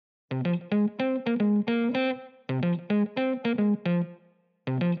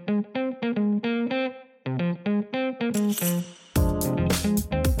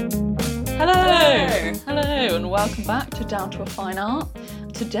welcome back to Down to a Fine Art.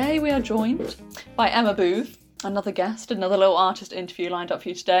 Today we are joined by Emma Booth, another guest, another little artist interview lined up for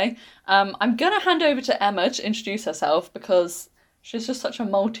you today. I'm going to hand over to Emma to introduce herself because she's just such a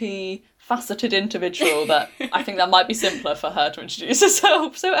multi-faceted individual that I think that might be simpler for her to introduce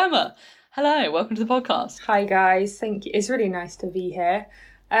herself. So Emma, hello, welcome to the podcast. Hi guys, thank you. It's really nice to be here.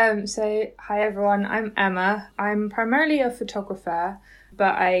 Hi everyone, I'm Emma. I'm primarily a photographer,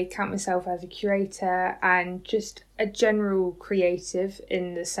 but I count myself as a curator and just a general creative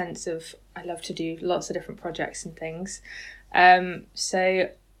in the sense of I love to do lots of different projects and things. I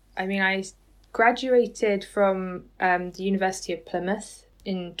graduated from the University of Plymouth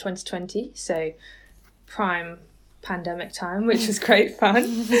in 2020, so prime pandemic time, which was great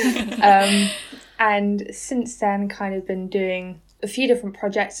fun. And since then kind of been doing a few different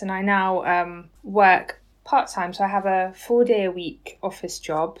projects, and I now work part-time, so I have a 4-day-a-week office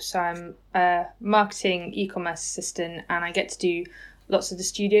job. So I'm a marketing e-commerce assistant and I get to do lots of the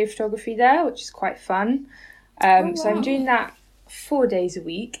studio photography there, which is quite fun. So I'm doing that 4 days a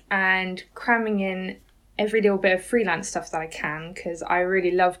week and cramming in every little bit of freelance stuff that I can, because I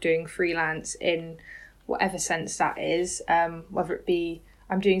really love doing freelance in whatever sense that is, whether it be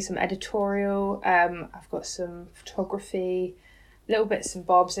I'm doing some editorial, I've got some photography, little bits and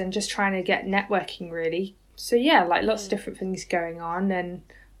bobs, and just trying to get networking really. So yeah, like lots of different things going on, and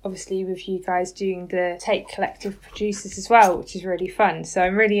obviously with you guys doing the Take Collective Producers as well, which is really fun. So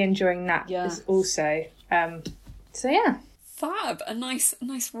I'm really enjoying that as also. So yeah. Fab, a nice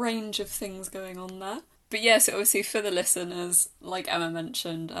range of things going on there. But yes, obviously for the listeners, like Emma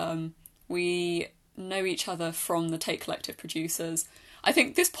mentioned, we know each other from the Take Collective Producers. I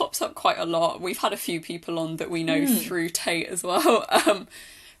think this pops up quite a lot. We've had a few people on that we know through Tate as well.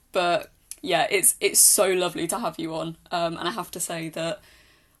 But yeah, it's so lovely to have you on. And I have to say that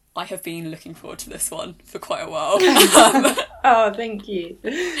I have been looking forward to this one for quite a while. Oh, thank you.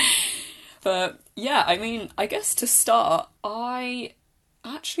 But yeah, I mean, I guess to start, I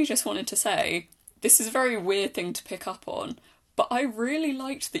actually just wanted to say, this is a very weird thing to pick up on, but I really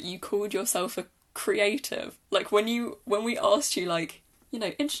liked that you called yourself a creative. Like when we asked you, like, you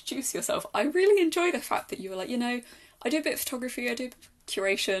know, introduce yourself, I really enjoy the fact that you were like, you know, I do a bit of photography, I do a bit of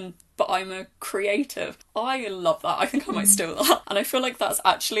curation, but I'm a creative. I love that. I think I might steal that. And I feel like that's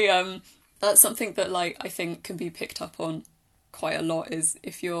actually that's something that, like, I think can be picked up on quite a lot, is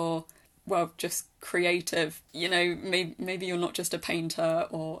if you're, well, just creative, you know, maybe you're not just a painter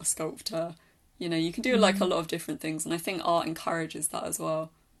or a sculptor, you know, you can do like a lot of different things, and I think art encourages that as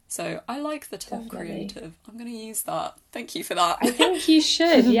well. So I like the term creative. I'm going to use that. Thank you for that. I think you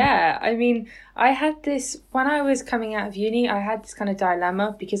should, yeah. I mean, I had this, when I was coming out of uni, I had this kind of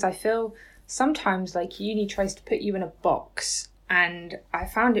dilemma, because I feel sometimes like uni tries to put you in a box, and I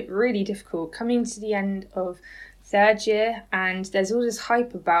found it really difficult coming to the end of third year, and there's all this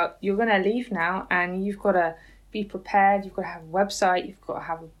hype about you're going to leave now and you've got to be prepared, you've got to have a website, you've got to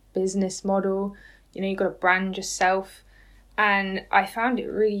have a business model, you know, you've got to brand yourself. And I found it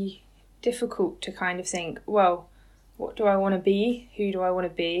really difficult to kind of think, well, what do I want to be? Who do I want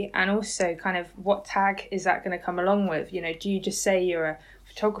to be? And also kind of what tag is that going to come along with? You know, do you just say you're a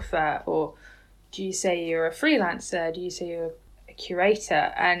photographer, or do you say you're a freelancer? Do you say you're a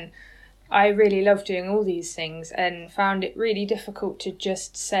curator? And I really love doing all these things and found it really difficult to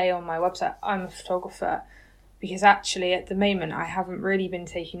just say on my website, I'm a photographer. Because actually at the moment I haven't really been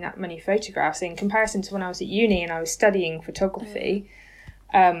taking that many photographs in comparison to when I was at uni and I was studying photography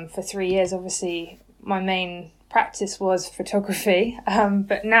for 3 years. Obviously my main practice was photography,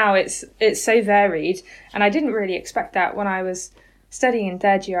 but now it's so varied, and I didn't really expect that when I was studying in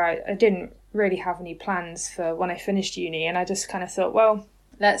third year. I didn't really have any plans for when I finished uni, and I just kind of thought, well,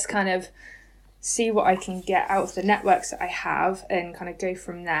 let's kind of see what I can get out of the networks that I have and kind of go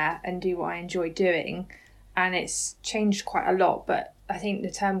from there and do what I enjoy doing. And it's changed quite a lot, but I think the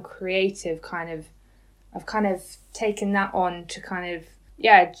term creative I've kind of taken that on to kind of,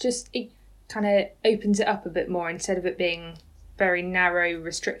 it kind of opens it up a bit more instead of it being very narrow,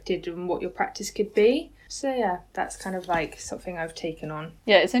 restricted on what your practice could be. So yeah, that's kind of like something I've taken on.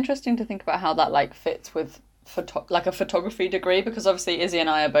 Yeah, it's interesting to think about how that like fits with like a photography degree, because obviously Izzy and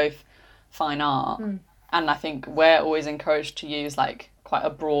I are both fine art, and I think we're always encouraged to use like quite a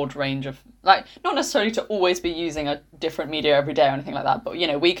broad range of, like, not necessarily to always be using a different media every day or anything like that, but, you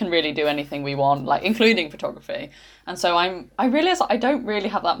know, we can really do anything we want, like, including photography. And so I realise I don't really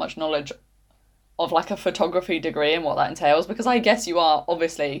have that much knowledge of, like, a photography degree and what that entails, because I guess you are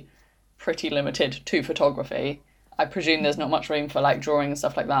obviously pretty limited to photography. I presume there's not much room for, like, drawing and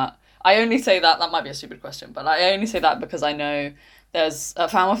stuff like that. I only say that might be a stupid question, but I only say that because I know there's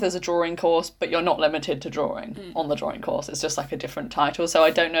at Falmouth there's a drawing course, but you're not limited to drawing on the drawing course. It's just like a different title. So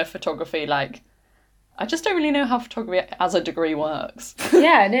I don't know if photography, like, I just don't really know how photography as a degree works.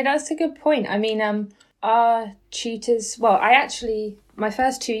 Yeah, no, that's a good point. I mean, our tutors, well, my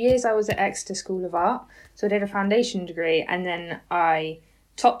first 2 years I was at Exeter School of Art, so I did a foundation degree, and then I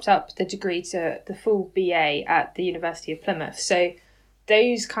topped up the degree to the full BA at the University of Plymouth. So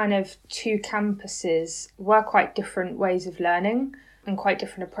those kind of two campuses were quite different ways of learning and quite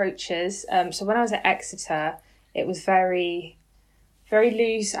different approaches. So when I was at Exeter, it was very, very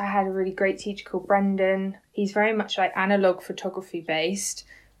loose. I had a really great teacher called Brendan. He's very much like analog photography based,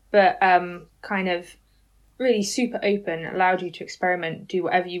 but kind of really super open, allowed you to experiment, do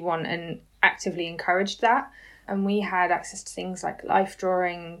whatever you want, and actively encouraged that. And we had access to things like life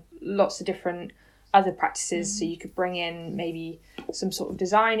drawing, lots of different other practices, so you could bring in maybe some sort of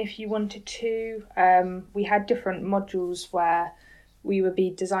design if you wanted to. We had different modules where we would be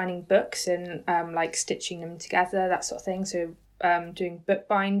designing books and like stitching them together, that sort of thing. So doing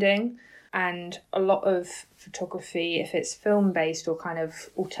bookbinding, and a lot of photography, if it's film based or kind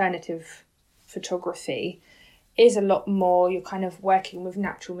of alternative photography, is a lot more, you're kind of working with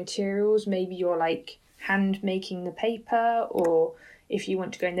natural materials. Maybe you're like hand making the paper, or if you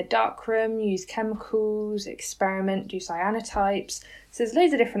want to go in the darkroom, use chemicals, experiment, do cyanotypes. So there's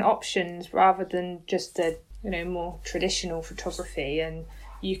loads of different options rather than just the, more traditional photography, and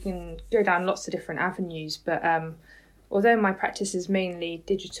you can go down lots of different avenues. But although my practice is mainly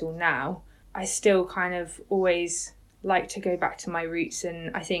digital now, I still kind of always like to go back to my roots,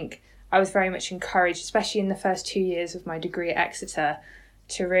 and I think I was very much encouraged, especially in the first 2 years of my degree at Exeter,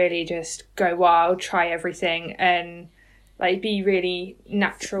 to really just go wild, try everything, and like be really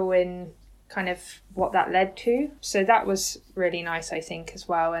natural in kind of what that led to. So that was really nice, I think, as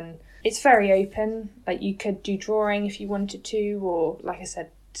well. And it's very open. Like, you could do drawing if you wanted to, or like I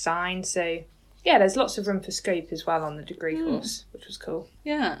said, design. So yeah, there's lots of room for scope as well on the degree course, which was cool.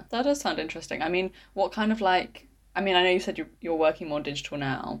 Yeah, that does sound interesting. I mean, what kind of I know you said you're working more digital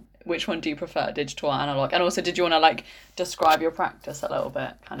now. Which one do you prefer, digital or analog? And also, did you want to describe your practice a little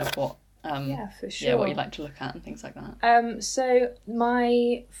bit, kind of what yeah, for sure. Yeah, what you'd like to look at and things like that. So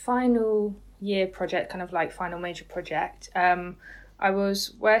my final year project, kind of like final major project, I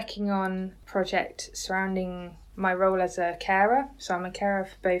was working on a project surrounding my role as a carer. So I'm a carer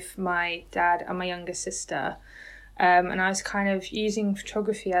for both my dad and my younger sister. And I was kind of using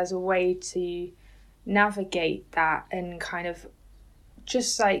photography as a way to navigate that and kind of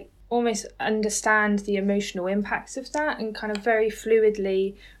just almost understand the emotional impacts of that, and kind of very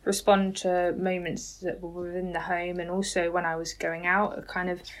fluidly respond to moments that were within the home, and also when I was going out, kind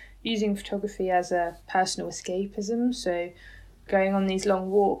of using photography as a personal escapism. So going on these long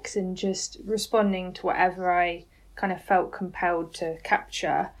walks and just responding to whatever I kind of felt compelled to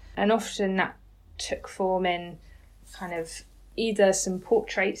capture. And often that took form in kind of either some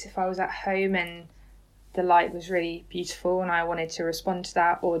portraits if I was at home and the light was really beautiful and I wanted to respond to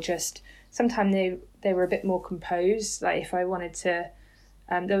that, or just sometimes they were a bit more composed. Like if I wanted to,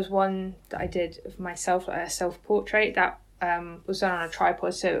 there was one that I did of myself, like a self-portrait that was done on a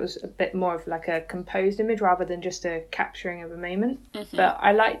tripod, so it was a bit more of like a composed image rather than just a capturing of a moment. Mm-hmm. But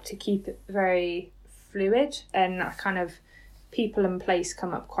I like to keep it very fluid, and that kind of people and place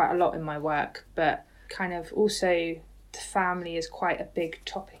come up quite a lot in my work, but kind of also the family is quite a big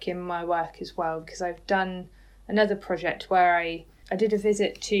topic in my work as well, because I've done another project where I did a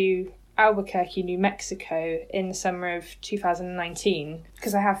visit to Albuquerque, New Mexico in the summer of 2019,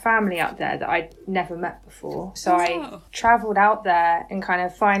 because I have family out there that I'd never met before. So I travelled out there and kind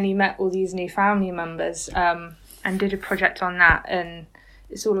of finally met all these new family members, and did a project on that. And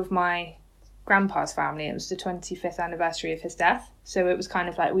it's all of my grandpa's family. It was the 25th anniversary of his death. So it was kind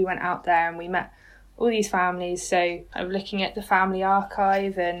of like we went out there and we met all these families. So I'm looking at the family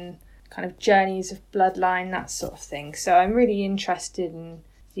archive and kind of journeys of bloodline, that sort of thing. So I'm really interested in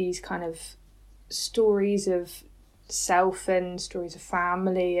these kind of stories of self and stories of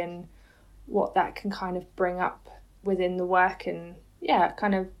family and what that can kind of bring up within the work. And yeah,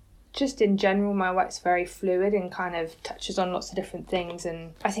 kind of just in general, my work's very fluid and kind of touches on lots of different things.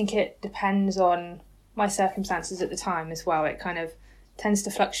 And I think it depends on my circumstances at the time as well. It kind of tends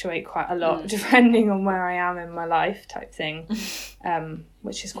to fluctuate quite a lot depending on where I am in my life, type thing,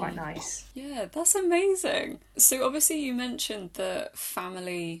 which is quite nice. Yeah, that's amazing. So obviously you mentioned that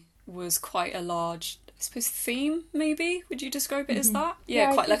family was quite a large, I suppose, theme, maybe? Would you describe it as that?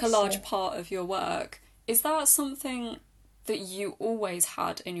 Yeah, quite like a large part of your work. Is that something that you always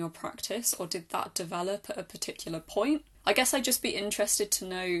had in your practice, or did that develop at a particular point? I guess I'd just be interested to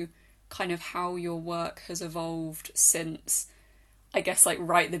know kind of how your work has evolved since, I guess, like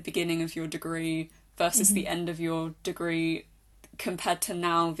right at the beginning of your degree versus the end of your degree, compared to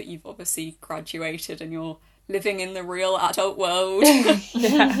now that you've obviously graduated and you're living in the real adult world.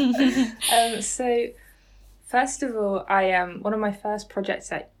 So first of all, I one of my first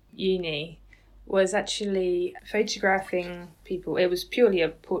projects at uni was actually photographing people. It was purely a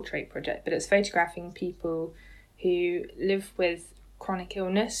portrait project, but it's photographing people who live with chronic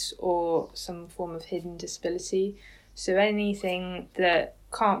illness or some form of hidden disability. So anything that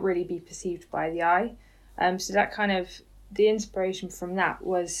can't really be perceived by the eye. So that kind of, the inspiration from that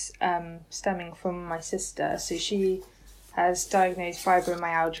was stemming from my sister. So she has diagnosed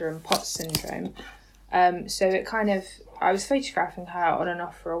fibromyalgia and POTS syndrome. So it kind of, I was photographing her on and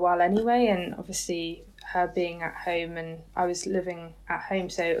off for a while anyway, and obviously her being at home and I was living at home,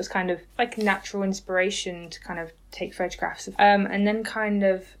 so it was kind of like natural inspiration to kind of take photographs of. And then kind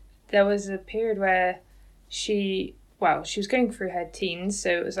of there was a period where she was going through her teens, so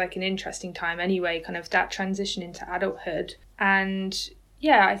it was like an interesting time anyway, kind of that transition into adulthood. And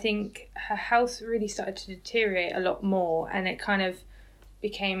yeah, I think her health really started to deteriorate a lot more, and it kind of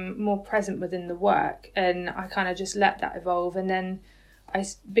became more present within the work, and I kind of just let that evolve. And then I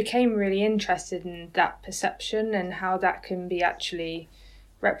became really interested in that perception and how that can be actually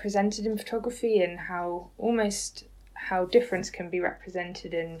represented in photography, and how difference can be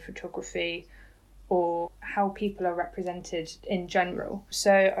represented in photography, or how people are represented in general.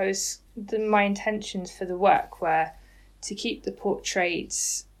 So my intentions for the work were to keep the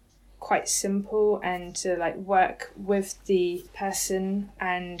portraits quite simple and to like work with the person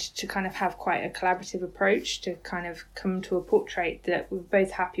and to kind of have quite a collaborative approach to kind of come to a portrait that we're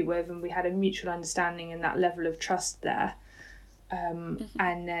both happy with, and we had a mutual understanding and that level of trust there.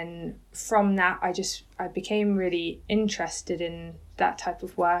 And then from that I became really interested in that type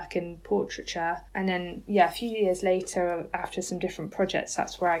of work and portraiture. And then a few years later, after some different projects,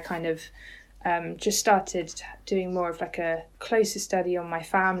 that's where I kind of just started doing more of like a closer study on my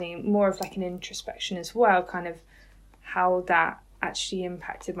family, more of like an introspection as well, kind of how that actually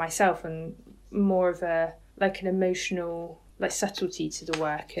impacted myself, and more of an emotional like subtlety to the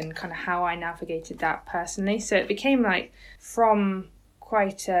work and kind of how I navigated that personally. So it became like from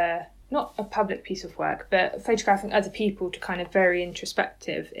quite not a public piece of work, but photographing other people to kind of very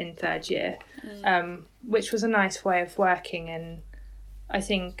introspective in third year, which was a nice way of working. And I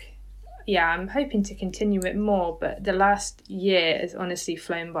think, I'm hoping to continue it more, but the last year has honestly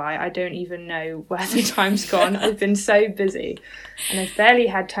flown by. I don't even know where the time's gone. I've been so busy and I've barely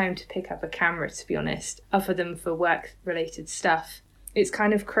had time to pick up a camera, to be honest, other than for work-related stuff. It's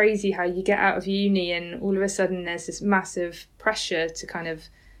kind of crazy how you get out of uni and all of a sudden there's this massive pressure to kind of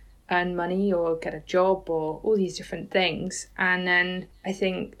earn money or get a job or all these different things. And then I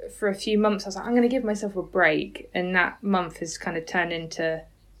think for a few months I was like, I'm going to give myself a break. And that month has kind of turned into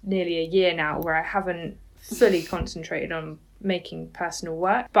nearly a year now where I haven't fully concentrated on making personal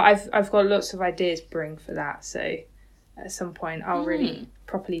work. But I've got lots of ideas brewing for that. So at some point I'll really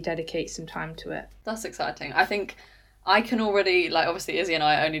properly dedicate some time to it. That's exciting. I think I can already, like, obviously Izzy and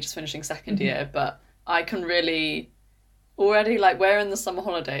I are only just finishing second year, but I can really already, like, we're in the summer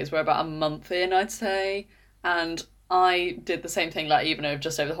holidays, we're about a month in, I'd say, and I did the same thing, like, even over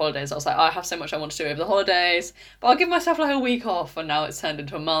just over the holidays. I was like, I have so much I want to do over the holidays, but I'll give myself like a week off, and now it's turned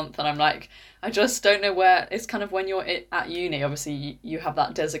into a month, and I'm like, I just don't know where. It's kind of when you're at uni, obviously you have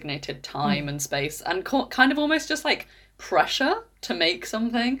that designated time and space, and kind of almost just like pressure to make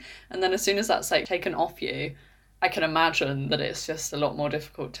something, and then as soon as that's like taken off you, I can imagine that it's just a lot more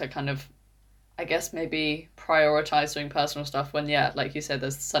difficult to kind of, I guess, maybe prioritise doing personal stuff when, like you said,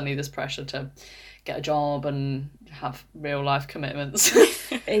 there's suddenly this pressure to get a job and have real life commitments.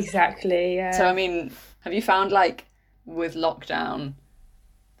 Exactly, yeah. So, I mean, have you found, like, with lockdown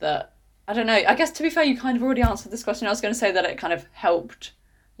that, I don't know, I guess to be fair, you kind of already answered this question. I was going to say that it kind of helped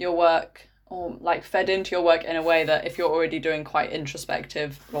your work or, like, fed into your work in a way that if you're already doing quite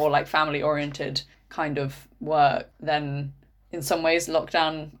introspective or, like, family-oriented kind of work, then in some ways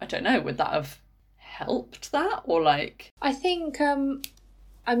lockdown, I don't know, would that have helped that? Or, like... I think...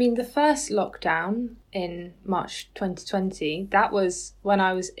 I mean, the first lockdown in March 2020, that was when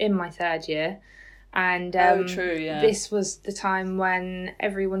I was in my third year. And true, yeah. This was the time when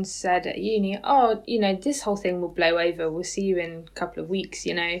everyone said at uni, this whole thing will blow over. We'll see you in a couple of weeks,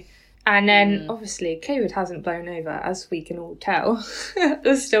 And then, obviously, COVID hasn't blown over, as we can all tell.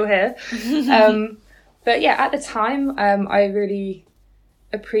 It's still here. But yeah, at the time, I really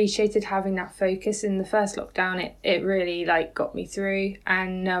appreciated having that focus. In the first lockdown, it really like got me through,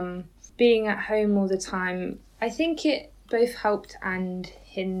 and being at home all the time, I think it both helped and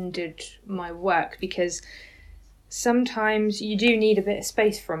hindered my work, because sometimes you do need a bit of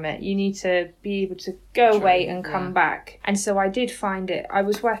space from it. You need to be able to go away and come back. And so I did find it, I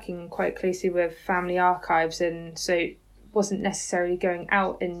was working quite closely with family archives, and so wasn't necessarily going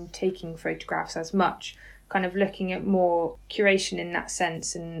out and taking photographs as much, kind of looking at more curation in that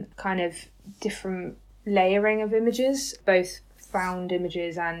sense, and kind of different layering of images, both found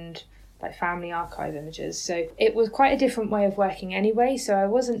images and like family archive images. So it was quite a different way of working anyway, so I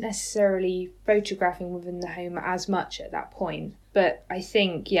wasn't necessarily photographing within the home as much at that point. But I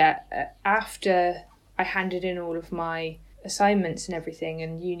think, after I handed in all of my assignments and everything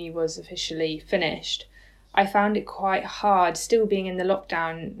and uni was officially finished, I found it quite hard, still being in the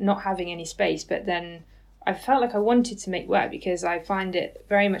lockdown, not having any space, but then I felt like I wanted to make work because I find it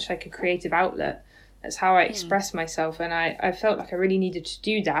very much like a creative outlet. That's how I express myself, and I felt like I really needed to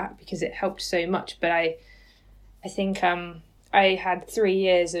do that because it helped so much. But I think I had 3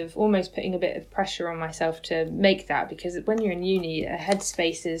 years of almost putting a bit of pressure on myself to make that, because when you're in uni, a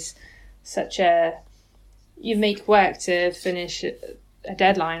headspace is such a... You make work to finish a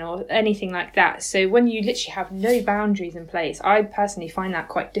deadline or anything like that. So when you literally have no boundaries in place, I personally find that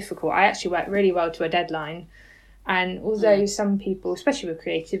quite difficult. I actually work really well to a deadline. And although some people, especially with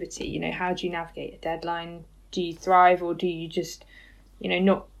creativity, you know, how do you navigate a deadline? Do you thrive, or do you just, you know,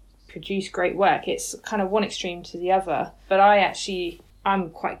 not produce great work? It's kind of one extreme to the other. But I'm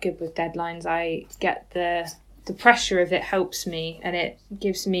quite good with deadlines. I get the pressure of it helps me, and it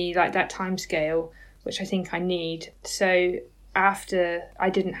gives me like that time scale, which I think I need. So after I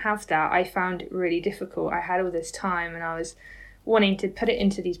didn't have that, I found it really difficult. I had all this time and I was wanting to put it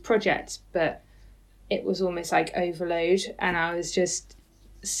into these projects, but it was almost like overload, and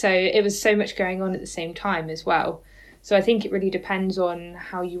it was so much going on at the same time as well. So I think it really depends on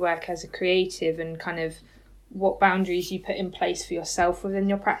how you work as a creative and kind of what boundaries you put in place for yourself within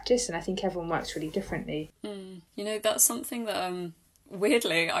your practice. And I think everyone works really differently. You know, that's something that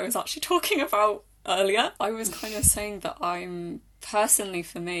weirdly I was actually talking about earlier. I was kind of saying that personally,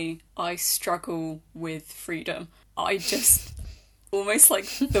 for me, I struggle with freedom. I just... almost like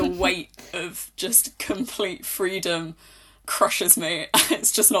the weight of just complete freedom crushes me.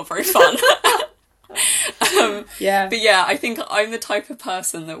 It's just not very fun. But yeah, I think I'm the type of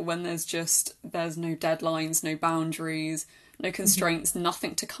person that when there's no deadlines, no boundaries, no constraints,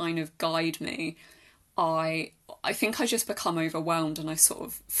 nothing to kind of guide me, I think I just become overwhelmed and I sort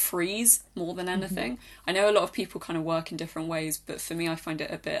of freeze more than anything. I know a lot of people kind of work in different ways, but for me I find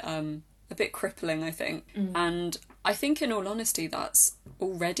it a bit crippling, I think. And I think, in all honesty, that's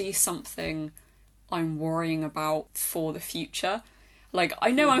already something I'm worrying about for the future. Like, I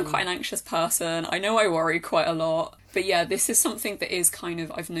know I'm quite an anxious person. I know I worry quite a lot. But yeah, this is something that is kind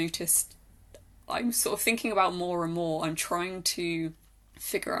of, I've noticed, I'm sort of thinking about more and more. I'm trying to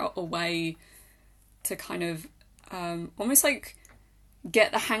figure out a way to kind of almost like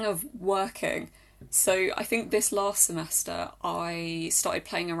get the hang of working. So I think this last semester I started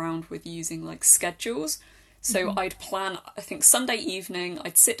playing around with using like schedules. So I'd plan, I think Sunday evening,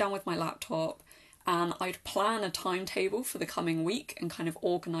 I'd sit down with my laptop and I'd plan a timetable for the coming week and kind of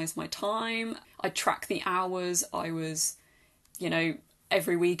organise my time. I'd track the hours. I was, you know,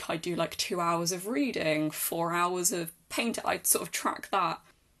 every week I'd do like 2 hours of reading, 4 hours of painting. I'd sort of track that.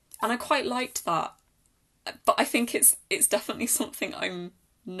 And I quite liked that. But I think it's definitely something I'm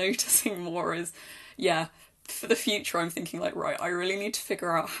noticing more as, for the future I'm thinking like, right, I really need to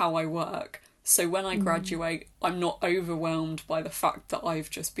figure out how I work. So when I graduate, I'm not overwhelmed by the fact that I've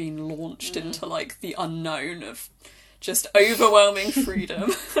just been launched into like the unknown of just overwhelming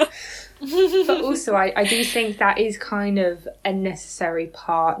freedom. But also I do think that is kind of a necessary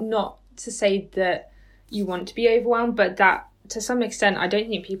part, not to say that you want to be overwhelmed, but that to some extent I don't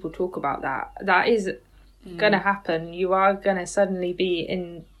think people talk about that. That is going to happen. You are going to suddenly be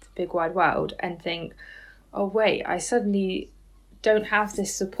in the big wide world and think, oh wait, I suddenly don't have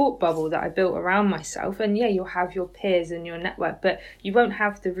this support bubble that I built around myself. And yeah, you'll have your peers and your network, but you won't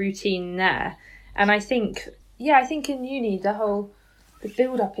have the routine there. And I think in uni the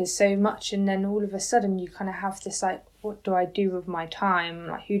build up is so much, and then all of a sudden you kind of have this like, what do I do with my time?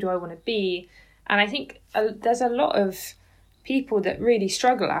 Like, who do I want to be? And I think there's a lot of people that really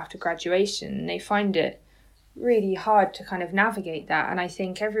struggle after graduation. They find it really hard to kind of navigate that. And I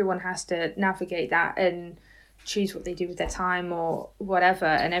think everyone has to navigate that and choose what they do with their time or whatever,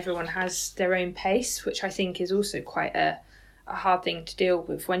 and everyone has their own pace, which I think is also quite a hard thing to deal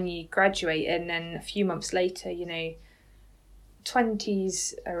with when you graduate. And then a few months later, you know,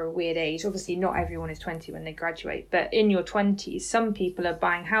 20s are a weird age. Obviously not everyone is 20 when they graduate, but in your 20s some people are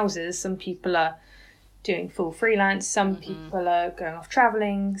buying houses, some people are doing full freelance, some people are going off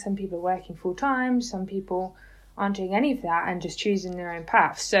travelling, some people are working full time, some people aren't doing any of that and just choosing their own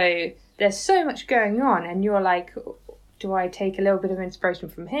path. So there's so much going on, and you're like, do I take a little bit of inspiration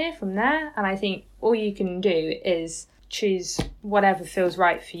from here, from there? And I think all you can do is choose whatever feels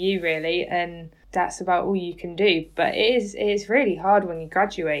right for you, really, and that's about all you can do. But it is really hard when you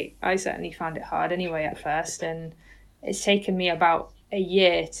graduate. I certainly found it hard anyway at first, and it's taken me about a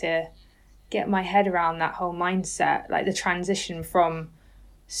year to get my head around that whole mindset. Like, the transition from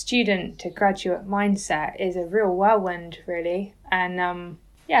student to graduate mindset is a real whirlwind, really. And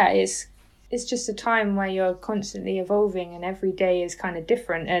it's just a time where you're constantly evolving, and every day is kind of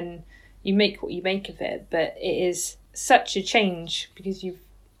different, and you make what you make of it. But it is such a change because you've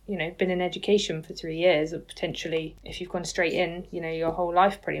been in education for 3 years, or potentially, if you've gone straight in, your whole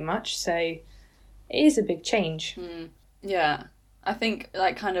life pretty much. So it is a big change. Yeah, I think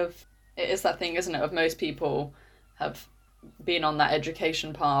it is that thing, isn't it, of most people have been on that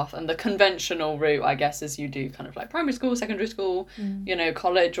education path, and the conventional route, I guess, is you do kind of like primary school, secondary school,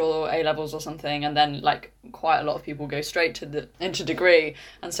 college or A-levels or something, and then like quite a lot of people go straight into degree.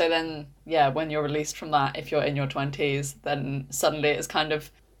 And so then, when you're released from that, if you're in your 20s, then suddenly it's kind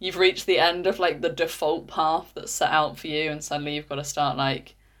of, you've reached the end of like the default path that's set out for you, and suddenly you've got to start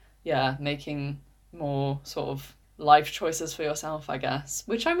making more sort of life choices for yourself, I guess,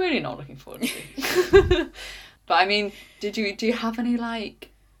 which I'm really not looking forward to. But I mean, do you have any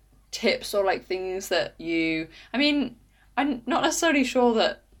like tips or like things that I'm not necessarily sure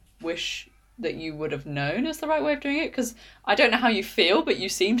that wish that you would have known is the right way of doing it, because I don't know how you feel, but you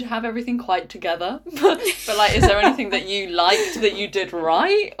seem to have everything quite together. But like, is there anything that you liked that you did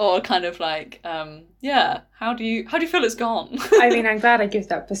right, or kind of like, how do you feel it's gone? I mean, I'm glad I give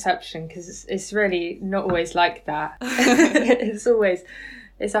that perception, because it's really not always like that.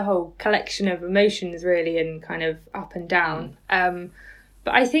 It's a whole collection of emotions, really, and kind of up and down.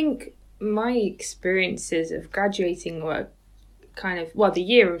 But I think my experiences of graduating were the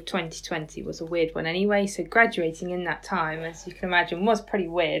year of 2020 was a weird one anyway. So graduating in that time, as you can imagine, was pretty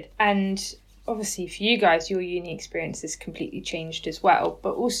weird. And obviously for you guys, your uni experiences completely changed as well.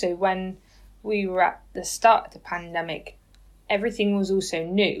 But also when we were at the start of the pandemic, everything was also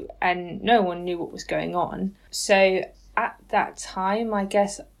new and no one knew what was going on. So at that time, I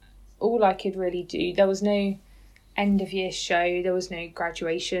guess all I could really do, there was no end of year show, there was no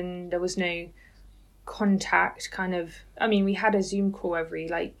graduation, there was no contact we had a Zoom call every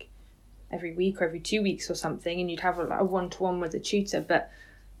week or every 2 weeks or something, and you'd have a one-to-one with a tutor, but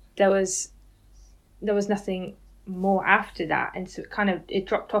there was nothing more after that, and so it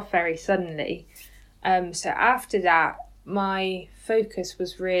dropped off very suddenly. So after that, my focus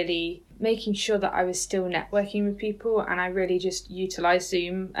was really making sure that I was still networking with people, and I really just utilised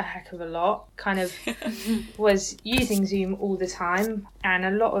Zoom a heck of a lot. Was using Zoom all the time, and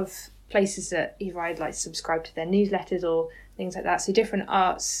a lot of places that either I'd subscribe to their newsletters or things like that. So different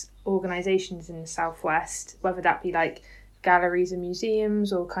arts organisations in the Southwest, whether that be like galleries and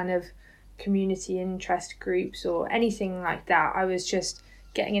museums or kind of community interest groups or anything like that, I was just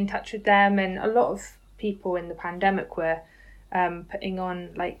getting in touch with them. And a lot of people in the pandemic were putting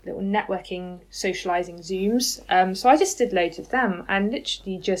on like little networking, socialising Zooms. So I just did loads of them, and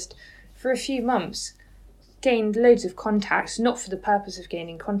literally just for a few months gained loads of contacts, not for the purpose of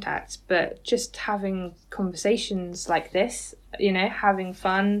gaining contacts, but just having conversations like this, having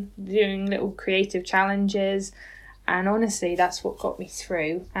fun, doing little creative challenges. And honestly, that's what got me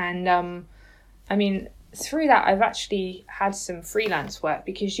through. And through that, I've actually had some freelance work,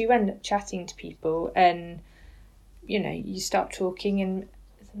 because you end up chatting to people and, you start talking, and it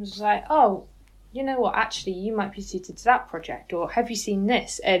was like, oh, you know what, actually, you might be suited to that project, or have you seen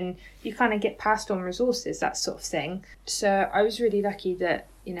this? And you kind of get passed on resources, that sort of thing. So I was really lucky that,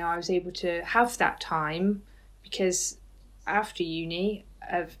 I was able to have that time, because after uni,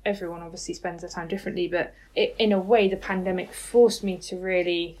 everyone obviously spends their time differently, but in a way, the pandemic forced me to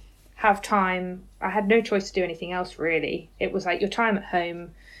really have time. I had no choice to do anything else, really. It was like your time at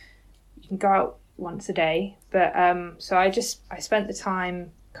home, you can go out once a day. But so I spent the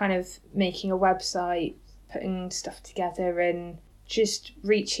time kind of making a website, putting stuff together, and just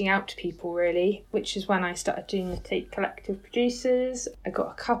reaching out to people, really, which is when I started doing the Tate Collective Producers. I got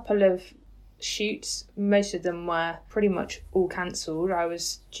a couple of shoots. Most of them were pretty much all cancelled. I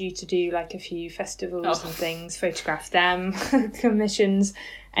was due to do like a few festivals and things, photograph them, commissions,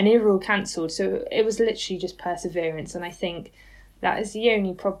 and they were all cancelled. So it was literally just perseverance. And I think that is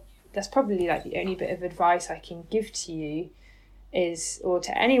that's probably like the only bit of advice I can give to you, or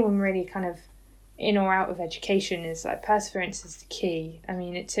to anyone really kind of in or out of education is like perseverance is the key. I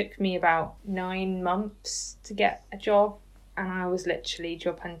mean, it took me about 9 months to get a job, and I was literally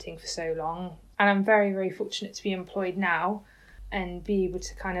job hunting for so long. And I'm very, very fortunate to be employed now and be able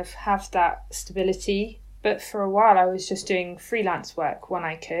to kind of have that stability. But for a while I was just doing freelance work when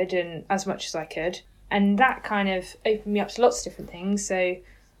I could and as much as I could. And that kind of opened me up to lots of different things. So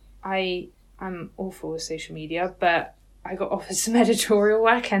I'm awful with social media, but I got offered some editorial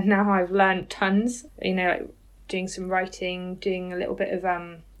work, and now I've learned tons, you know, like doing some writing, doing a little bit of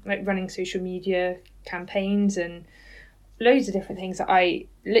like running social media campaigns and loads of different things that I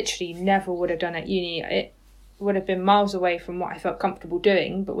literally never would have done at uni. It would have been miles away from what I felt comfortable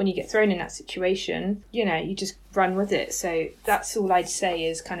doing, but when you get thrown in that situation, you know, you just run with it. So that's all I'd say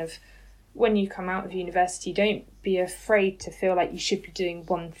is kind of, when you come out of university, don't be afraid to feel like you should be doing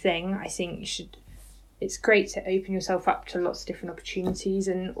one thing. I think it's great to open yourself up to lots of different opportunities,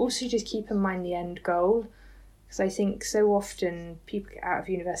 and also just keep in mind the end goal. Because I think so often people get out of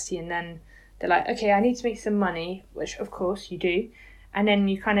university and then they're like, okay, I need to make some money, which of course you do. And then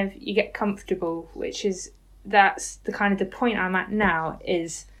you get comfortable, that's the kind of the point I'm at now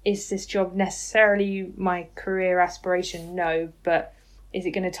is this job necessarily my career aspiration? No, but is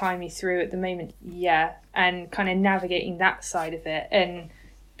it going to tie me through at the moment? Yeah. And kind of navigating that side of it and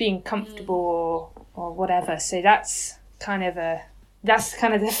being comfortable or whatever. So that's kind of the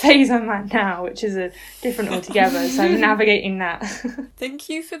phase I'm at now, which is different altogether. So I'm navigating that. Thank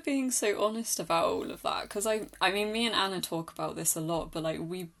you for being so honest about all of that. Because I mean, me and Anna talk about this a lot, but like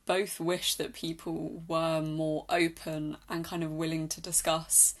we both wish that people were more open and kind of willing to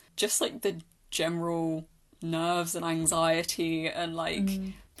discuss just like the general nerves and anxiety and like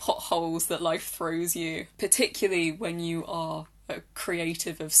potholes that life throws you, particularly when you are a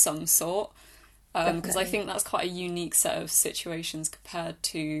creative of some sort. Because I think that's quite a unique set of situations compared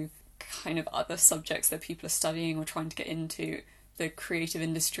to kind of other subjects that people are studying or trying to get into. The creative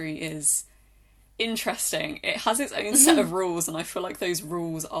industry is interesting. It has its own set of rules, and I feel like those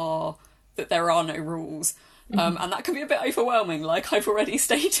rules are that there are no rules. And that can be a bit overwhelming, like I've already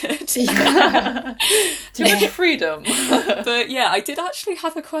stated. Too much freedom. But yeah, I did actually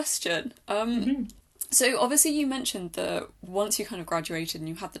have a question. So obviously you mentioned that once you kind of graduated and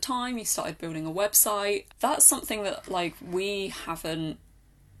you had the time, you started building a website. That's something that like we haven't,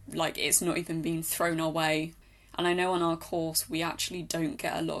 like it's not even been thrown our way. And I know on our course we actually don't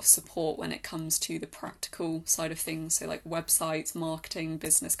get a lot of support when it comes to the practical side of things. So like websites, marketing,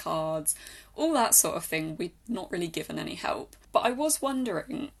 business cards, all that sort of thing. We're not really given any help. But I was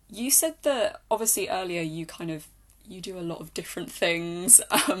wondering, you said that obviously earlier you do a lot of different things.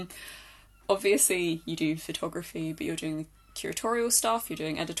 Obviously you do photography, but you're doing curatorial stuff, you're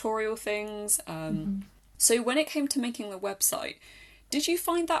doing editorial things. So when it came to making the website, did you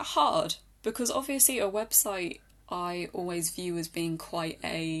find that hard? Because obviously a website I always view as being quite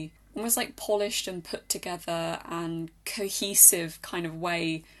almost like polished and put together and cohesive kind of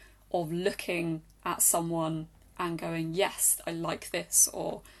way of looking at someone and going, yes, I like this,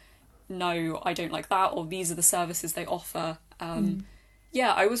 or no, I don't like that, or these are the services they offer.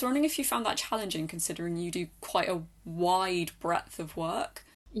 Yeah, I was wondering if you found that challenging, considering you do quite a wide breadth of work.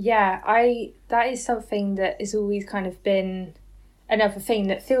 Yeah, that is something that has always kind of been another thing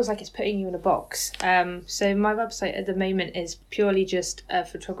that feels like it's putting you in a box. So my website at the moment is purely just a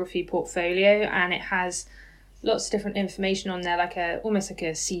photography portfolio, and it has lots of different information on there, like almost like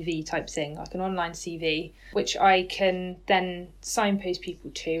a CV type thing, like an online CV, which I can then signpost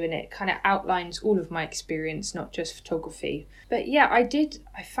people to, and it kind of outlines all of my experience, not just photography. But yeah,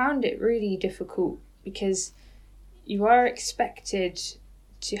 I found it really difficult because you are expected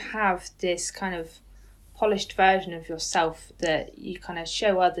to have this kind of polished version of yourself that you kind of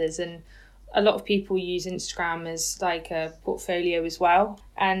show others, and a lot of people use Instagram as like a portfolio as well.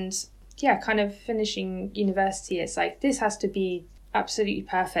 And yeah, kind of finishing university, it's like, this has to be absolutely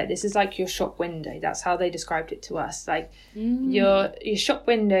perfect. This is like your shop window. That's how they described it to us. Like your shop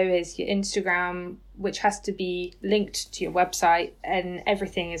window is your Instagram, which has to be linked to your website, and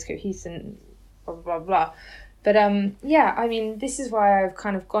everything is cohesive, blah, blah, blah. But yeah, I mean, this is why I've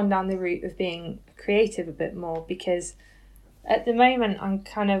kind of gone down the route of being creative a bit more, because at the moment I'm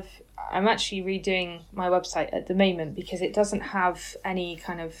actually redoing my website at the moment, because it doesn't have any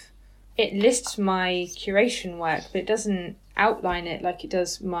kind of, it lists my curation work, but it doesn't outline it like it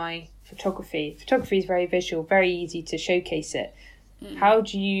does my photography. Photography is very visual, very easy to showcase it. How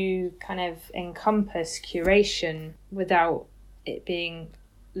do you kind of encompass curation without it being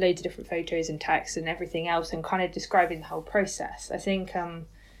loads of different photos and text and everything else, and kind of describing the whole process? I think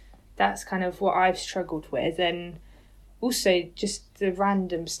that's kind of what I've struggled with. And also just the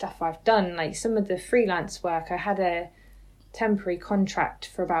random stuff I've done, like some of the freelance work. I had a temporary contract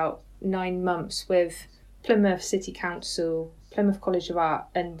for about 9 months with Plymouth City Council, Plymouth College of Art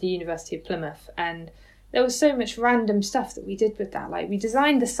and the University of Plymouth, and there was so much random stuff that we did with that. Like we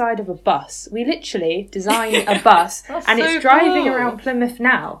designed the side of a bus. We literally designed a bus and so it's driving cool. around Plymouth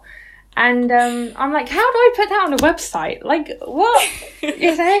now. And I'm like, how do I put that on a website? Like, what?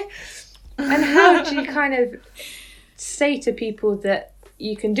 You know? And how do you kind of say to people that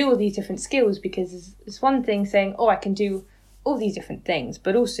you can do all these different skills? Because it's one thing saying, oh, I can do all these different things,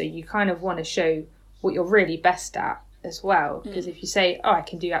 but also you kind of want to show what you're really best at as well. Because if you say, oh, I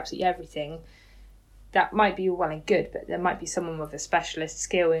can do absolutely everything, that might be all well and good, but there might be someone with a specialist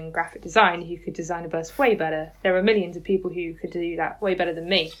skill in graphic design who could design a bus way better. There are millions of people who could do that way better than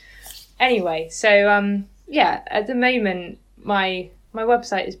me. Anyway, so yeah, at the moment my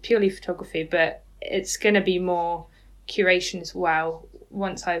website is purely photography, but it's going to be more curation as well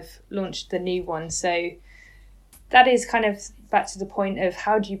once I've launched the new one. So that is kind of back to the point of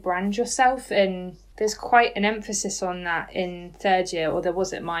how do you brand yourself, and there's quite an emphasis on that in third year, or there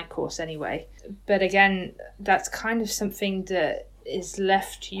was at my course anyway. But again, that's kind of something that is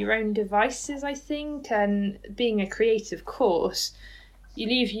left to your own devices, I think. And being a creative course, you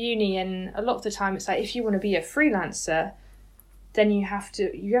leave uni and a lot of the time it's like, if you want to be a freelancer, then you have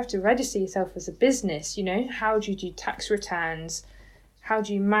to register yourself as a business. You know, how do you do tax returns? How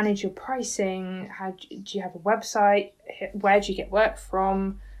do you manage your pricing? How do you have a website? Where do you get work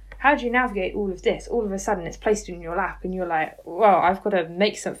from? How do you navigate all of this? All of a sudden it's placed in your lap and you're like, well, I've got to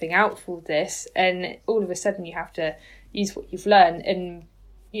make something out for this. And all of a sudden you have to use what you've learned and,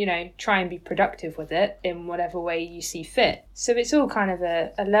 you know, try and be productive with it in whatever way you see fit. So it's all kind of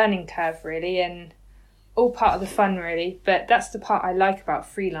a learning curve really, and all part of the fun really. But that's the part I like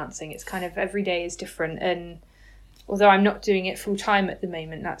about freelancing. It's kind of every day is different. And although I'm not doing it full time at the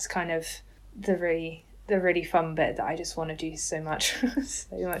moment, that's kind of the really fun bit that I just want to do so much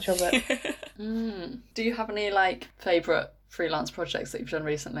of it. Do you have any like favourite freelance projects that you've done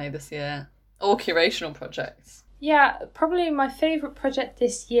recently this year, or curational projects? Yeah, probably my favourite project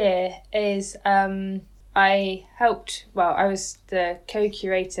this year is I was the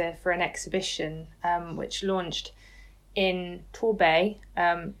co-curator for an exhibition which launched in Torbay,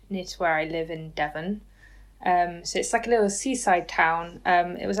 near to where I live in Devon. So it's like a little seaside town.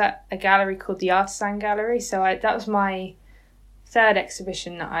 It was at a gallery called the Artisan Gallery. So that was my third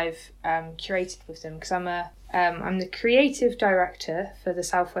exhibition that I've curated with them, because I'm the creative director for the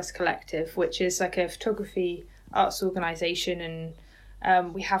Southwest Collective, which is like a photography arts organisation,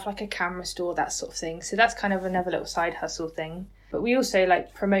 and we have like a camera store, that sort of thing. So that's kind of another little side hustle thing. But we also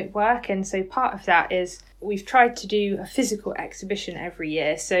like promote work, and so part of that is we've tried to do a physical exhibition every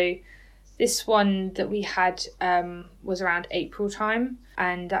year. So this one that we had was around April time,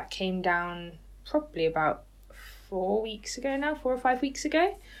 and that came down probably about 4 or 5 weeks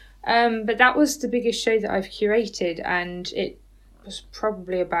ago. But that was the biggest show that I've curated, and it was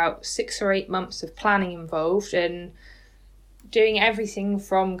probably about 6 or 8 months of planning involved, and doing everything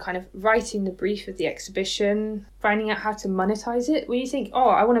from kind of writing the brief of the exhibition, finding out how to monetize it. When you think, oh,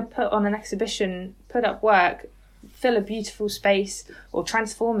 I want to put on an exhibition, put up work, fill a beautiful space, or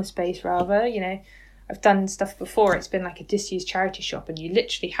transform a space rather, you know, I've done stuff before, it's been like a disused charity shop and you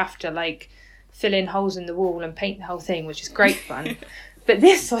literally have to like fill in holes in the wall and paint the whole thing, which is great fun. But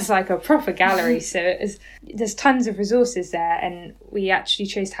this was like a proper gallery, so there's tons of resources there, and we actually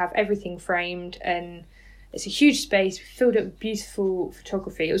chose to have everything framed, and it's a huge space. We filled it with beautiful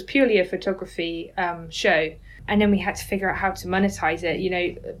photography. It was purely a photography show, and then we had to figure out how to monetize it. You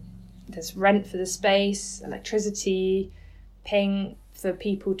know, there's rent for the space, electricity, paying for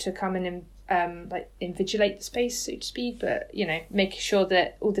people to come in and like invigilate the space, so to speak, but, you know, making sure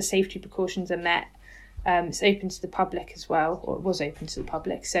that all the safety precautions are met. It's open to the public as well, or it was open to the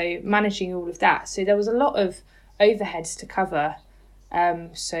public, so managing all of that. So there was a lot of overheads to cover.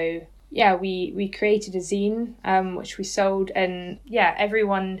 So yeah, we created a zine which we sold, and yeah,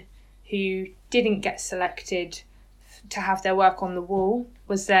 everyone who didn't get selected to have their work on the wall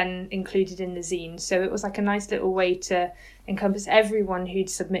was then included in the zine. So it was like a nice little way to encompass everyone who'd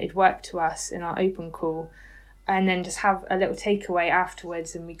submitted work to us in our open call, and then just have a little takeaway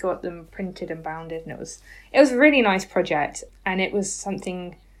afterwards, and we got them printed and bounded, and it was a really nice project, and it was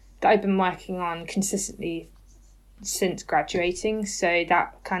something that I've been working on consistently since graduating. So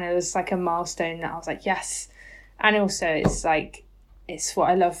that kind of was like a milestone that I was like, yes. And also it's like, it's what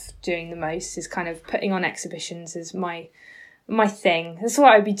I love doing the most, is kind of putting on exhibitions is my thing. That's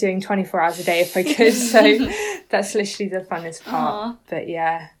what I'd be doing 24 hours a day if I could. So that's literally the funnest part. But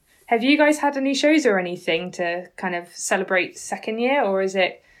yeah. Have you guys had any shows or anything to kind of celebrate second year, or is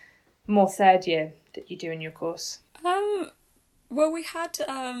it more third year that you do in your course? Well, we had,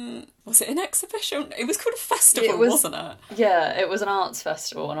 was it an exhibition? It was called a festival, wasn't it? Yeah, it was an arts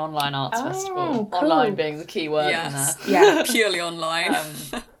festival, an online arts festival. Cool. Online being the key word in there. Yeah. Purely online.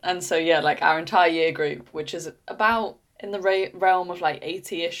 And so, yeah, like our entire year group, which is about in the realm of like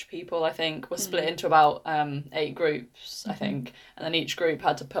 80-ish people, I think, was split into about 8 groups, I think. And then each group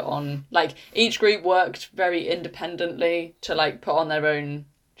had to put on, like, each group worked very independently to like put on their own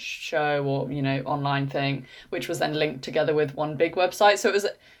show or, you know, online thing, which was then linked together with one big website. So it was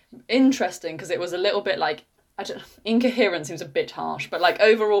interesting because it was a little bit like, incoherent seems a bit harsh, but like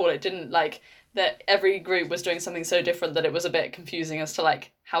overall it didn't like that every group was doing something so different that it was a bit confusing as to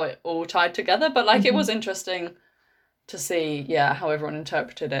like how it all tied together, but like it was interesting to see how everyone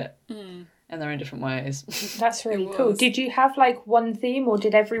interpreted it in their own different ways. That's really cool. Did you have like one theme, or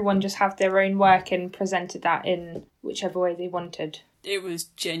did everyone just have their own work and presented that in whichever way they wanted? It was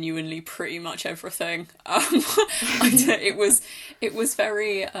genuinely pretty much everything. It was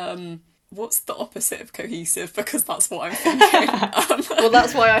very what's the opposite of cohesive, because that's what I'm thinking. Well,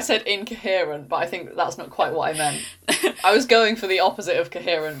 that's why I said incoherent, but I think that's not quite what I meant. I was going for the opposite of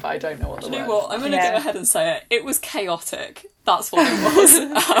coherent, but I don't know what the word. You know what? I'm going to go ahead and say it. It was chaotic. That's what it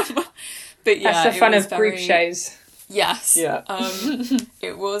was. But yeah, that's the fun of group shows. Yes. Yeah.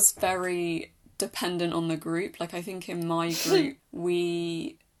 It was very dependent on the group. Like, I think in my group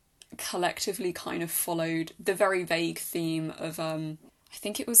we collectively kind of followed the very vague theme of I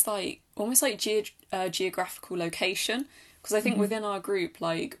think it was like almost like geographical location, because I think within our group,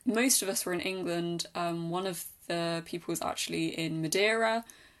 like, most of us were in England. One of the people was actually in Madeira.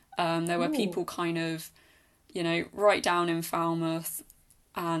 There were people kind of, you know, right down in Falmouth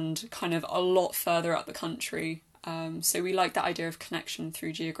and kind of a lot further up the country. So we liked that idea of connection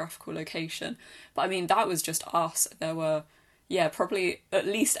through geographical location. But I mean, that was just us. There were, probably at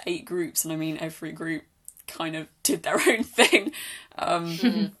least 8 groups, and I mean, every group kind of did their own thing.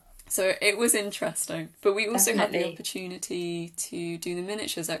 So it was interesting. But we also had the opportunity to do the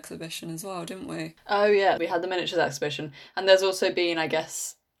miniatures exhibition as well, didn't we? Oh yeah, we had the miniatures exhibition, and there's also been, I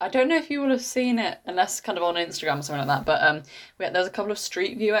guess, I don't know if you will have seen it unless kind of on Instagram or something like that, but there's a couple of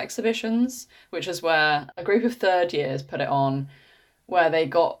street view exhibitions, which is where a group of third years put it on, where they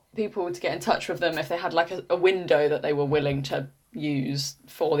got people to get in touch with them if they had like a window that they were willing to use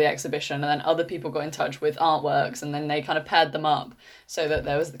for the exhibition, and then other people got in touch with artworks, and then they kind of paired them up so that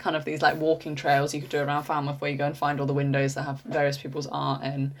there was kind of these like walking trails you could do around Falmouth where you go and find all the windows that have various people's art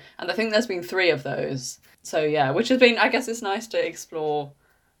in. And I think there's been 3 of those. So yeah, which has been, I guess it's nice to explore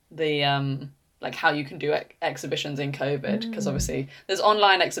the like how you can do exhibitions in COVID, because obviously there's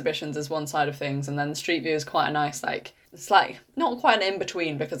online exhibitions as one side of things, and then Street View is quite a nice, like, it's like not quite an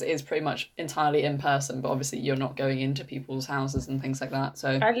in-between because it is pretty much entirely in person, but obviously you're not going into people's houses and things like that.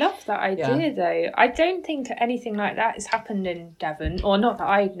 So I love that idea though. I don't think anything like that has happened in Devon, or not that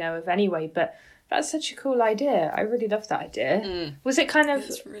I know of anyway, but that's such a cool idea. I really love that idea. Was it kind of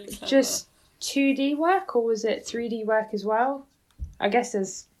really just 2D work, or was it 3D work as well? I guess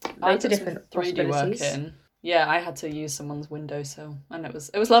there's loads of different 3D possibilities. Work in. Yeah, I had to use someone's windowsill, and it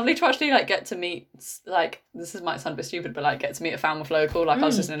was lovely to actually like get to meet, like, might sound a bit stupid, but like get to meet a Falmouth local. Like I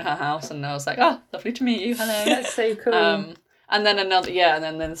was just in her house, and I was like, oh, lovely to meet you, hello. That's so cool. And then and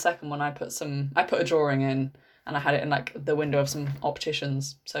then the second one I put a drawing in, and I had it in like the window of some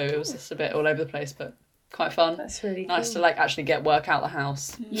opticians, so it was just a bit all over the place, but quite fun. That's really nice cool. To like actually get work out the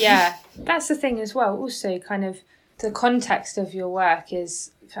house. Yeah, that's the thing as well. Also, kind of the context of your work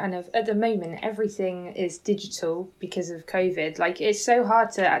is kind of, at the moment, everything is digital because of COVID. Like, it's so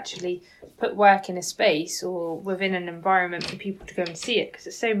hard to actually put work in a space or within an environment for people to go and see it, because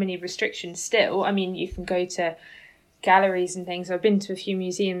there's so many restrictions still. I mean, you can go to galleries and things. I've been to a few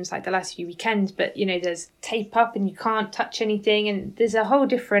museums like the last few weekends, but, you know, there's tape up and you can't touch anything, and there's a whole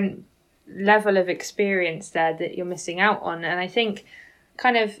different level of experience there that you're missing out on. And I think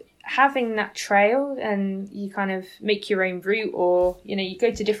kind of having that trail, and you kind of make your own route, or, you know, you go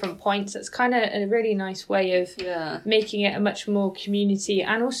to different points, that's kind of a really nice way of making it a much more community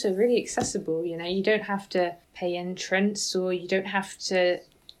and also really accessible. You know, you don't have to pay entrance, or you don't have to,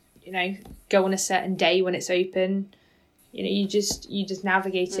 you know, go on a certain day when it's open. You know, you just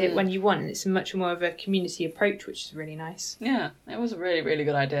navigate it when you want, and it's much more of a community approach, which is really nice. Yeah, it was a really, really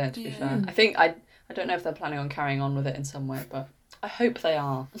good idea, to be fair. I think I don't know if they're planning on carrying on with it in some way, but I hope they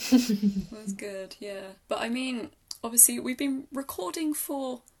are. That's good, yeah. But I mean, obviously we've been recording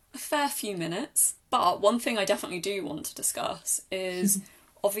for a fair few minutes, but one thing I definitely do want to discuss is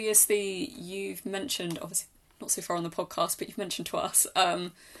obviously you've mentioned, obviously not so far on the podcast, but you've mentioned to us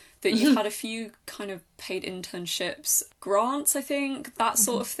that you've had a few kind of paid internships, grants, I think, that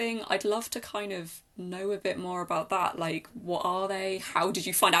sort of thing. I'd love to kind of know a bit more about that. Like, what are they? How did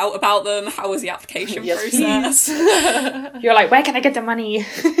you find out about them? How was the application process? You're like, where can I get the money?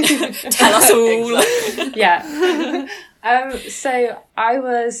 Tell us all. Yeah. So I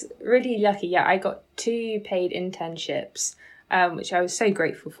was really lucky. Yeah, I got 2 paid internships, which I was so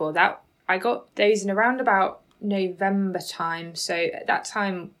grateful for. That I got those in around about November time. So at that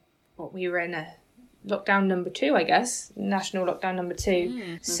time, we were in a lockdown number 2, I guess, national lockdown number 2.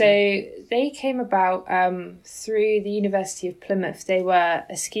 Mm-hmm. So they came about through the University of Plymouth. They were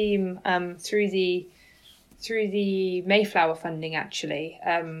a scheme through the Mayflower funding, actually,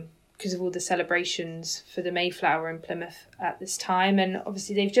 because of all the celebrations for the Mayflower in Plymouth at this time. And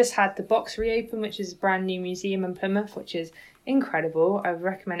obviously they've just had the Box reopen, which is a brand new museum in Plymouth, which is incredible. I would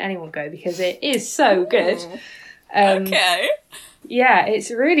recommend anyone go because it is so good. Okay. Yeah,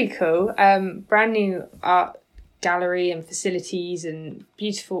 it's really cool. Brand new art gallery and facilities and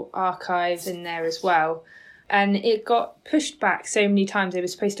beautiful archives in there as well. And it got pushed back so many times. They were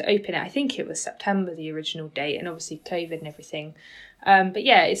supposed to open it. I think it was September, the original date, and obviously COVID and everything. But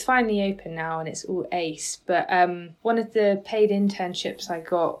yeah, it's finally open now and it's all ace. But one of the paid internships I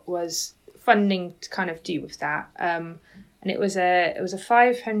got was funding to kind of do with that. And it was a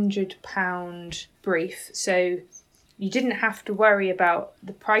 £500 brief. So you didn't have to worry about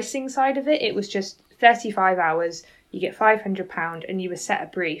the pricing side of it. It was just 35 hours, you get £500 and you were set a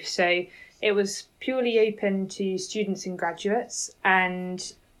brief. So it was purely open to students and graduates. And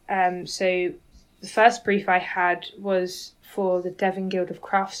so the first brief I had was for the Devon Guild of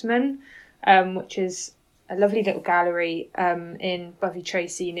Craftsmen, which is a lovely little gallery in Bovey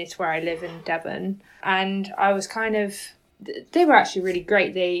Tracy, near to where I live in Devon. And I was they were actually really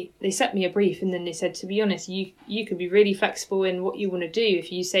great. They set me a brief and then they said, to be honest, you could be really flexible in what you want to do.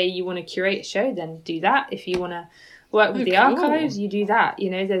 If you say you want to curate a show, then do that. If you want to work with the archives, you do that. You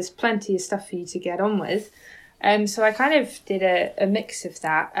know, there's plenty of stuff for you to get on with. So I kind of did a mix of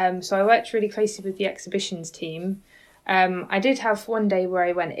that. So I worked really closely with the exhibitions team. I did have one day where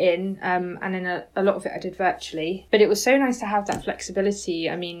I went in, and then a lot of it I did virtually. But it was so nice to have that flexibility.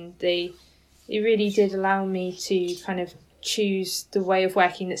 I mean, it really did allow me to kind of choose the way of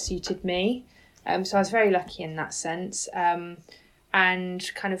working that suited me. So I was very lucky in that sense. And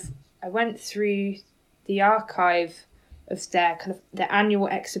kind of I went through the archive of their annual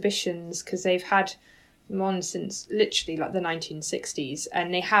exhibitions, because they've had them on since literally like the 1960s,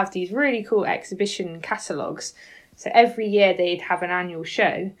 and they have these really cool exhibition catalogues. So every year they'd have an annual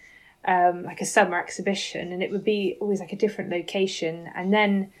show, like a summer exhibition, and it would be always like a different location. And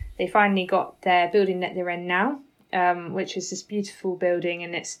then they finally got their building that they're in now, which is this beautiful building,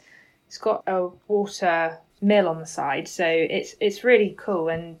 and it's got a water mill on the side, so it's really cool.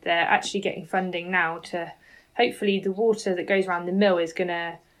 And they're actually getting funding now to, hopefully the water that goes around the mill is going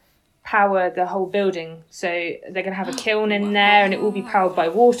to power the whole building. So they're going to have a kiln in there and it will be powered by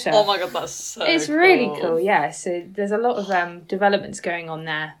water. Oh my god, that's so It's cool. really cool, yeah. So there's a lot of developments going on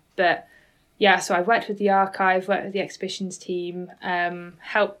there. But yeah, so I've worked with the archive, worked with the exhibitions team,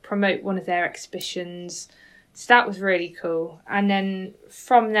 helped promote one of their exhibitions. So that was really cool. And then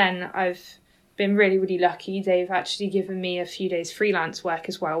from then I've been really, really lucky. They've actually given me a few days freelance work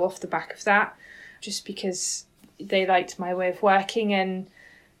as well off the back of that, just because they liked my way of working. And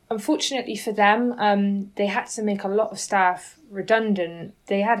unfortunately for them, they had to make a lot of staff redundant.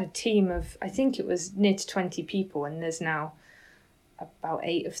 They had a team of, I think it was near to 20 people, and there's now about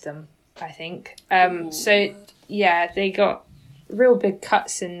 8 of them, I think. So yeah, they got real big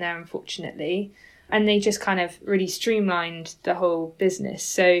cuts in there, unfortunately. And they just kind of really streamlined the whole business.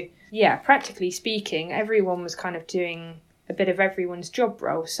 So yeah, practically speaking, everyone was kind of doing a bit of everyone's job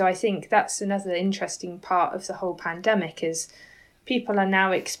role. So I think that's another interesting part of the whole pandemic, is people are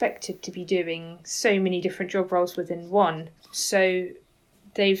now expected to be doing so many different job roles within one. So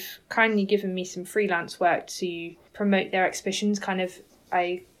they've kindly given me some freelance work to promote their exhibitions.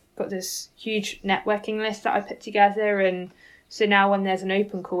 I got this huge networking list that I put together, and so now when there's an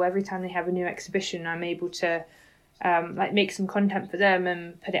open call, every time they have a new exhibition, I'm able to make some content for them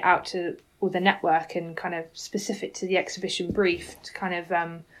and put it out to all the network, and kind of specific to the exhibition brief to kind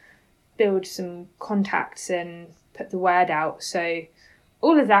of build some contacts and put the word out. So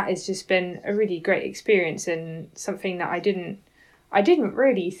all of that has just been a really great experience, and something that I didn't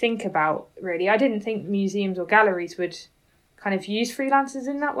really think about, really. I didn't think museums or galleries would kind of use freelancers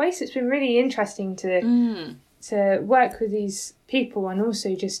in that way. So it's been really interesting to work with these people, and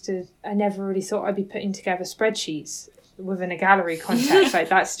also I never really thought I'd be putting together spreadsheets within a gallery context. Like,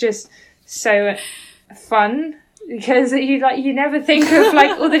 that's just so fun. because you never think of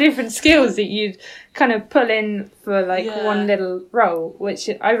like all the different skills that you'd kind of pull in for like one little role, which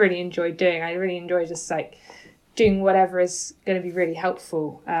I really enjoy doing. I really enjoy just like doing whatever is going to be really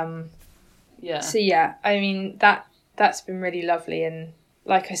helpful. So yeah, I mean that's been really lovely, and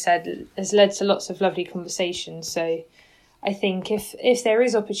like I said, has led to lots of lovely conversations. So I think if there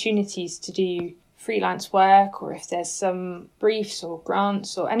is opportunities to do freelance work, or if there's some briefs or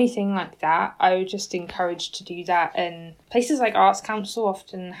grants or anything like that, I would just encourage to do that. And places like Arts Council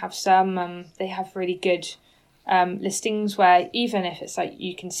often have some, they have really good listings where even if it's like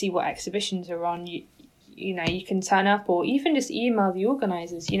you can see what exhibitions are on, you know, you can turn up, or even just email the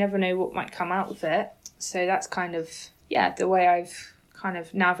organisers. You never know what might come out of it. So that's kind of, the way I've kind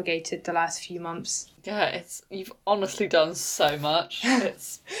of navigated the last few months. Yeah, you've honestly done so much.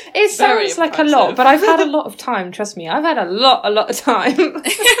 It sounds like a lot, but I've had a lot of time, trust me. I've had a lot of time.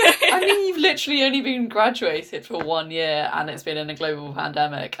 I mean, you've literally only been graduated for 1 year, and it's been in a global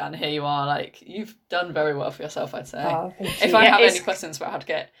pandemic, and here you are, like, you've done very well for yourself, I'd say. Oh, thank you. If I have any questions about how to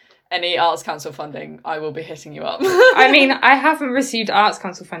get any Arts Council funding, I will be hitting you up. I mean, I haven't received Arts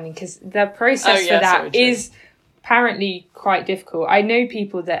Council funding because the process for that is apparently quite difficult. I know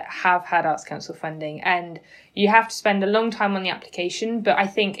people that have had Arts Council funding, and you have to spend a long time on the application, but I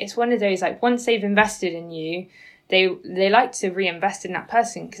think it's one of those, like, once they've invested in you, they like to reinvest in that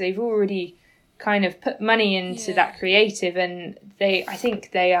person because they've already kind of put money into that creative, and I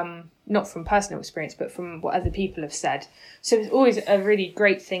think they not from personal experience but from what other people have said, so it's always a really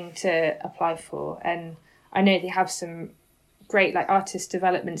great thing to apply for. And I know they have some great like artist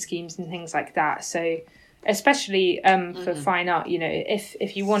development schemes and things like that, so especially for fine art, you know,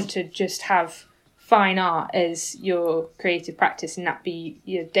 if you want to just have fine art as your creative practice and that be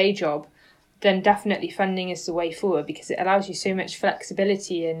your day job, then definitely funding is the way forward, because it allows you so much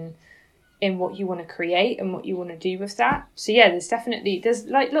flexibility in what you want to create and what you want to do with that. So yeah, there's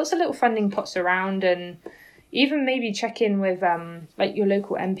like lots of little funding pots around, and even maybe check in with like your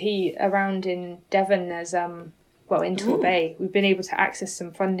local MP around in Devon. There's in Torbay, we've been able to access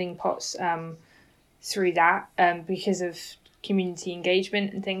some funding pots through that because of community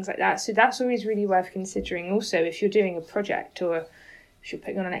engagement and things like that. So that's always really worth considering. Also, if you're doing a project or if you're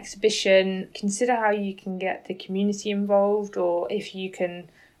putting on an exhibition, consider how you can get the community involved, or if you can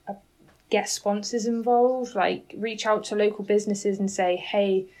get sponsors involved, like reach out to local businesses and say,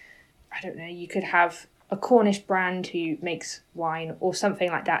 hey, I don't know, you could have a Cornish brand who makes wine or something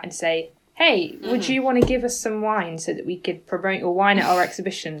like that, and say, hey, would you want to give us some wine so that we could promote your wine at our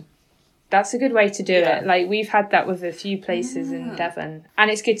exhibition? That's a good way to do it. Like, we've had that with a few places in Devon,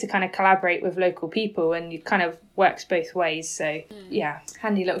 and it's good to kind of collaborate with local people, and it kind of works both ways. So yeah,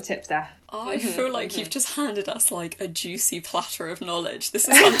 handy little tip there. I feel like you've just handed us like a juicy platter of knowledge. This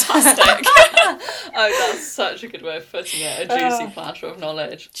is fantastic. Oh, that's such a good way of putting it. A juicy platter of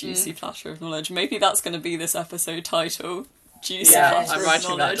knowledge. Juicy platter of knowledge. Maybe that's going to be this episode title. Juicy platter I'm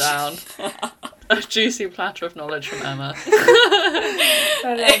writing of knowledge. That down. A juicy platter of knowledge from Emma.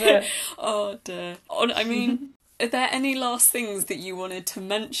 I love it. Oh dear. I mean, are there any last things that you wanted to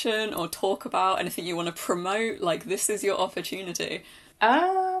mention or talk about? Anything you want to promote? Like, this is your opportunity.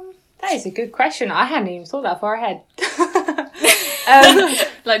 That is a good question. I hadn't even thought that far ahead.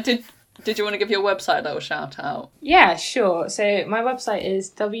 Like, did you want to give your website a little shout out? Yeah, sure. So my website is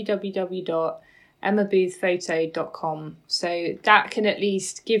www.emmaboothphoto.com. So that can at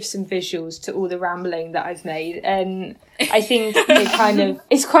least give some visuals to all the rambling that I've made. And I think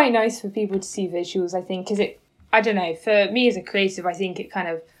it's quite nice for people to see visuals, I think, because I don't know, for me as a creative, I think it kind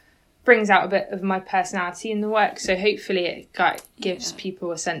of brings out a bit of my personality in the work, so hopefully it gives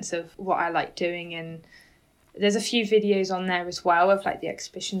people a sense of what I like doing. And there's a few videos on there as well of like the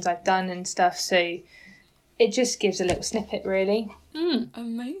exhibitions I've done and stuff, so it just gives a little snippet, really.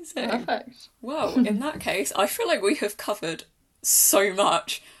 Amazing. Perfect. Well, in that case, I feel like we have covered so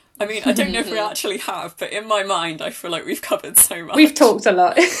much. I mean, I don't know if we actually have, but in my mind I feel like we've covered so much. We've talked a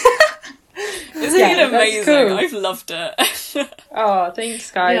lot. It's been amazing. Cool. I've loved it. Oh,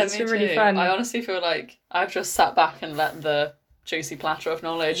 thanks, guys. Yeah, it's been too. really fun. I honestly feel like I've just sat back and let the juicy platter of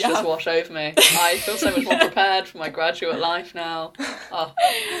knowledge just wash over me. I feel so much more prepared for my graduate life now. Oh,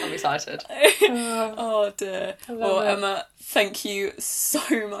 I'm excited. Oh dear. Well, Emma, thank you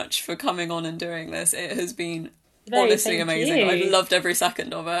so much for coming on and doing this. It has been honestly amazing. I've loved every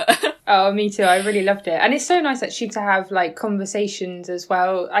second of it. Oh, me too. I really loved it. And it's so nice actually to have like conversations as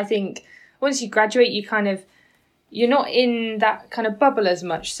well. I think once you graduate, you're not in that kind of bubble as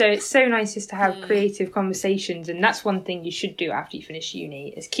much. So it's so nice just to have creative conversations. And that's one thing you should do after you finish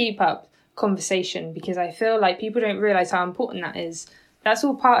uni, is keep up conversation, because I feel like people don't realise how important that is that's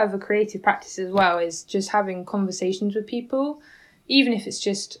all part of a creative practice as well, is just having conversations with people, even if it's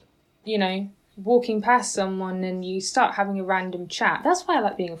just, you know, walking past someone and you start having a random chat. That's why I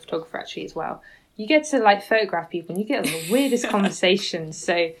like being a photographer actually as well. You get to like photograph people and you get the weirdest conversations.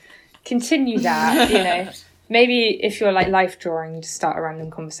 So continue that, you know. Maybe if you're like life drawing, just start a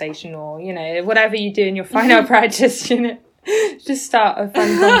random conversation, or, you know, whatever you do in your fine art practice, you know, just start a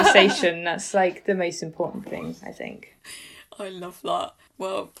fun conversation. That's like the most important thing, I think. I love that.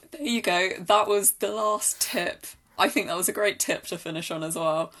 Well, there you go. That was the last tip. I think that was a great tip to finish on as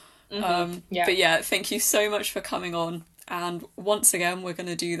well. Yeah. But yeah, thank you so much for coming on. And once again, we're going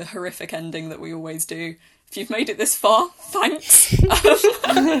to do the horrific ending that we always do. If you've made it this far, thanks.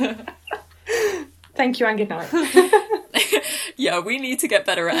 Thank you and good night. Yeah, we need to get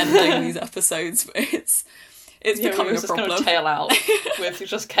better at ending these episodes. It's becoming a problem. Just gonna tail out with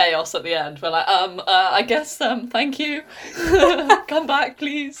just chaos at the end. We're like, I guess, thank you. Come back,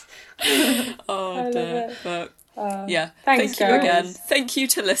 please. Oh dear. But yeah, thanks, thank you guys. again. Thank you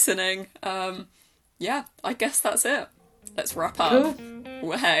to listening. Yeah, I guess that's it. Let's wrap up. Cool.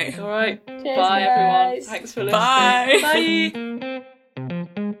 Well, hey. All right. Cheers, Bye, guys. everyone. Thanks for listening. Bye.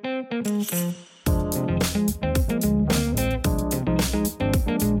 Bye.